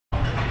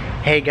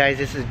Hey guys,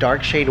 this is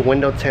Dark Shade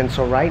Window Tint.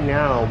 So right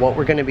now what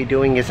we're going to be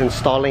doing is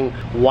installing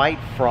white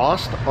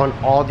frost on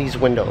all these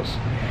windows.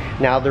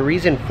 Now the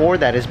reason for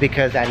that is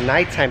because at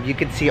nighttime you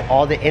can see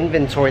all the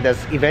inventory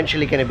that's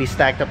eventually going to be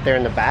stacked up there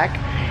in the back,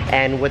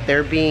 and with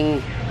there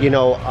being, you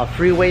know, a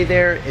freeway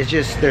there, it's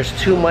just there's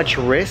too much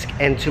risk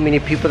and too many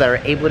people that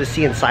are able to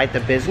see inside the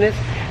business.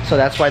 So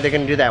that's why they're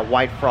going to do that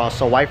white frost.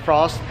 So white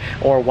frost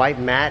or white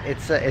matte,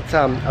 it's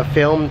a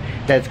film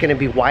that's going to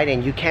be white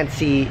and you can't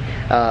see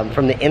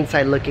from the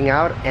inside looking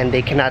out, and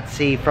they cannot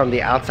see from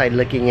the outside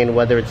looking in,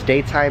 whether it's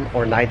daytime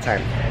or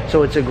nighttime.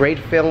 So it's a great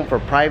film for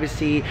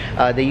privacy.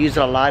 They use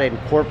it a lot in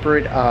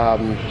corporate,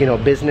 you know,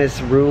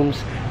 business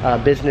rooms,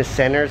 business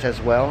centers as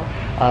well.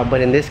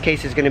 But in this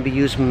case, it's going to be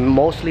used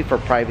mostly for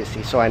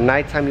privacy. So at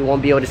nighttime you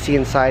won't be able to see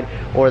inside,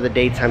 or the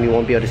daytime you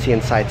won't be able to see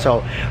inside.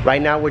 So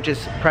right now we're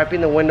just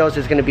prepping the windows.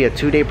 It's going to be a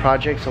 2-day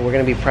project. So we're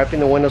going to be prepping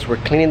the windows. We're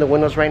cleaning the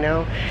windows right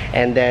now,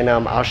 and then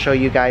I'll show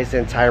you guys the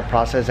entire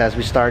process as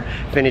we start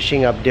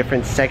finishing up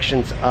different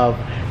sections of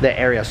the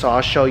area. So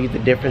I'll show you the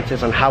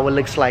differences on how it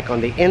looks like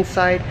on the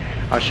inside.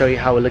 I'll show you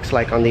how it looks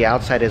like on the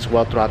outside as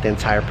well throughout the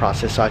entire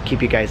process. So I'll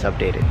keep you guys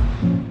updated.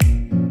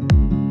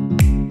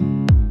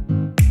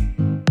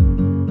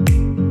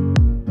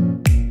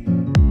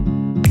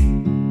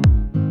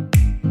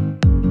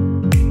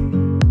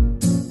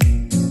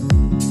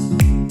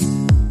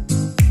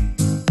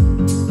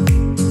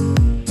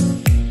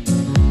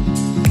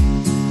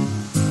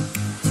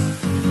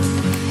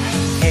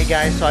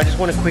 Guys, so I just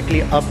want to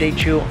quickly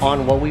update you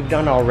on what we've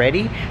done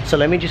already. So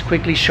let me just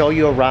quickly show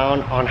you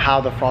around on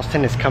how the frost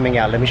tint is coming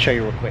out. Let me show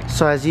you real quick.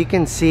 So as you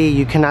can see,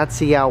 you cannot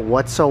see out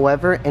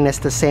whatsoever, and it's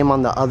the same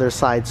on the other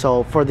side.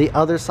 So for the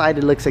other side,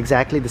 it looks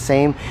exactly the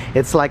same.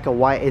 It's like a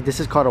white, this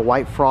is called a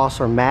white frost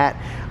or matte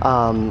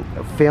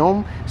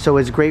film. So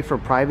it's great for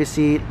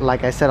privacy.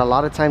 Like I said, a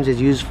lot of times it's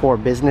used for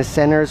business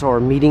centers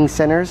or meeting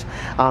centers,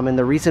 and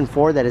the reason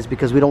for that is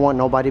because we don't want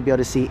nobody to be able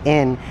to see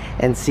in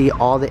and see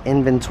all the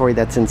inventory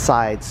that's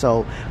inside.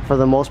 So for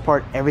the most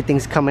part,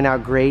 everything's coming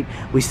out great.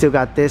 We still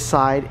got this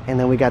side, and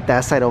then we got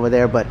that side over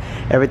there, but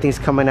everything's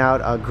coming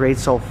out great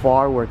so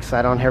far. We're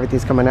excited on how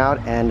everything's coming out,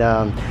 and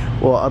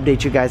we'll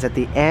update you guys at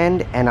the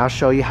end, and I'll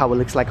show you how it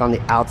looks like on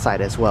the outside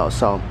as well.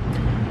 So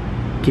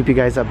keep you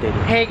guys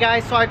updated. Hey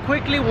guys, so I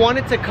quickly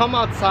wanted to come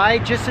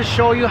outside just to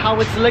show you how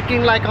it's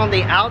looking like on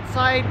the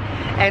outside,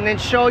 and then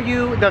show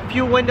you the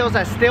few windows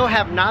that still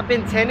have not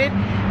been tinted,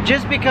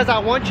 just because I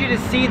want you to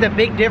see the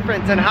big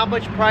difference and how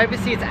much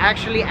privacy it's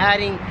actually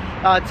adding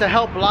to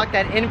help block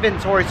that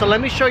inventory. So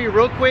let me show you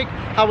real quick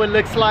how it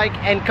looks like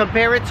and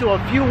compare it to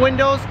a few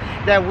windows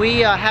that we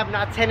have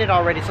not tinted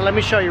already. So let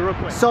me show you real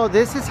quick. So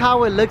this is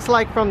how it looks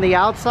like from the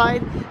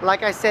outside.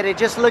 Like I said, it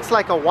just looks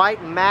like a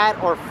white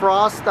matte or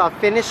frost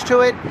finish to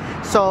it.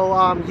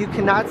 So you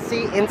cannot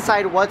see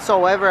inside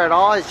whatsoever at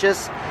all. It's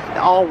just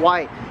all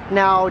white.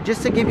 Now,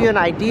 just to give you an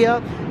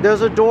idea, there's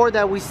a door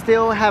that we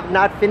still have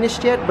not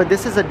finished yet, but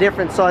this is a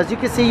difference. So as you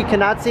can see, you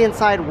cannot see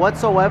inside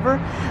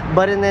whatsoever,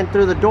 but and then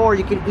through the door,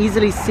 you can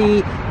easily see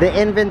the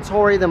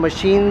inventory, the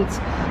machines.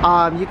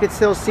 You can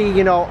still see,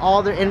 you know,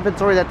 all the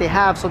inventory that they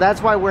have. So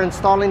that's why we're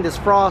installing this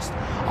frost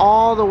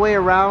all the way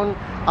around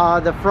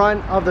the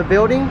front of the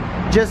building,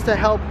 just to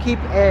help keep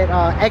it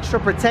extra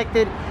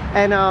protected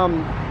and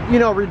you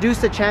know, reduce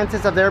the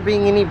chances of there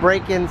being any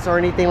break-ins or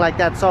anything like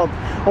that. So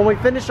when we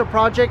finish the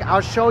project,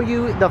 I'll show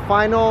you the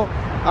final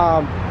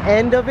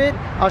end of it.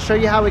 I'll show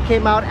you how it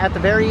came out at the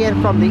very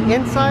end from the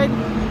inside.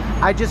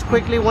 I just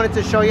quickly wanted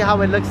to show you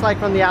how it looks like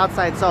from the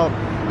outside. So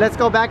let's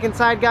go back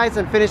inside, guys,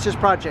 and finish this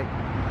project.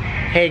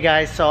 Hey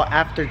guys, so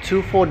after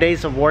 2 full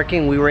days of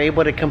working, we were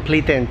able to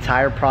complete the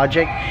entire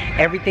project.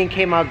 Everything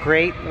came out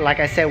great. Like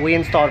I said, we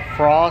installed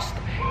frost.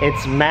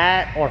 It's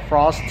matte or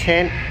frost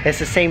tint. It's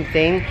the same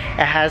thing.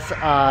 It has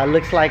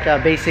looks like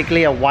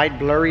basically a white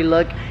blurry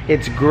look.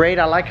 It's great.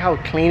 I like how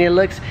clean it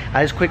looks.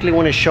 I just quickly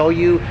want to show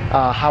you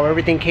how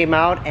everything came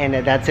out, and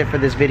that's it for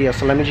this video.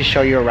 So let me just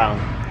show you around.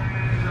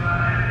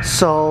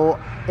 So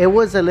it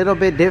was a little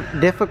bit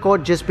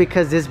difficult just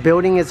because this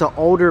building is an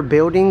older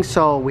building,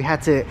 so we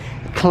had to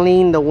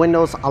clean the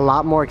windows a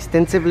lot more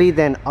extensively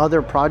than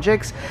other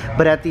projects.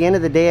 But at the end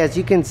of the day, as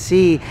you can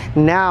see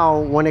now,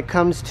 when it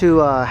comes to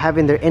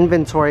having their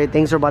inventory,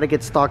 things are about to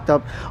get stocked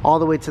up all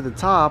the way to the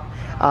top.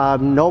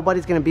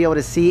 Nobody's going to be able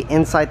to see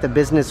inside the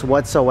business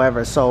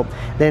whatsoever. So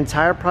the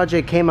entire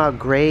project came out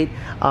great.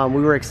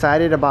 We were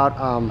excited about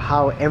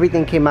how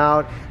everything came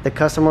out. The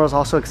customer was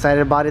also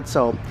excited about it.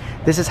 So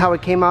this is how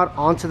it came out.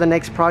 On to the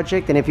next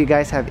project. And if you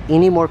guys have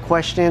any more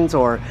questions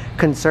or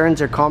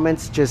concerns or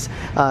comments, just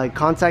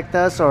contact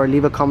us or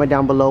leave a comment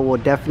down below.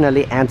 We'll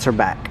definitely answer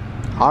back.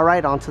 All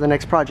right, on to the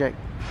next project.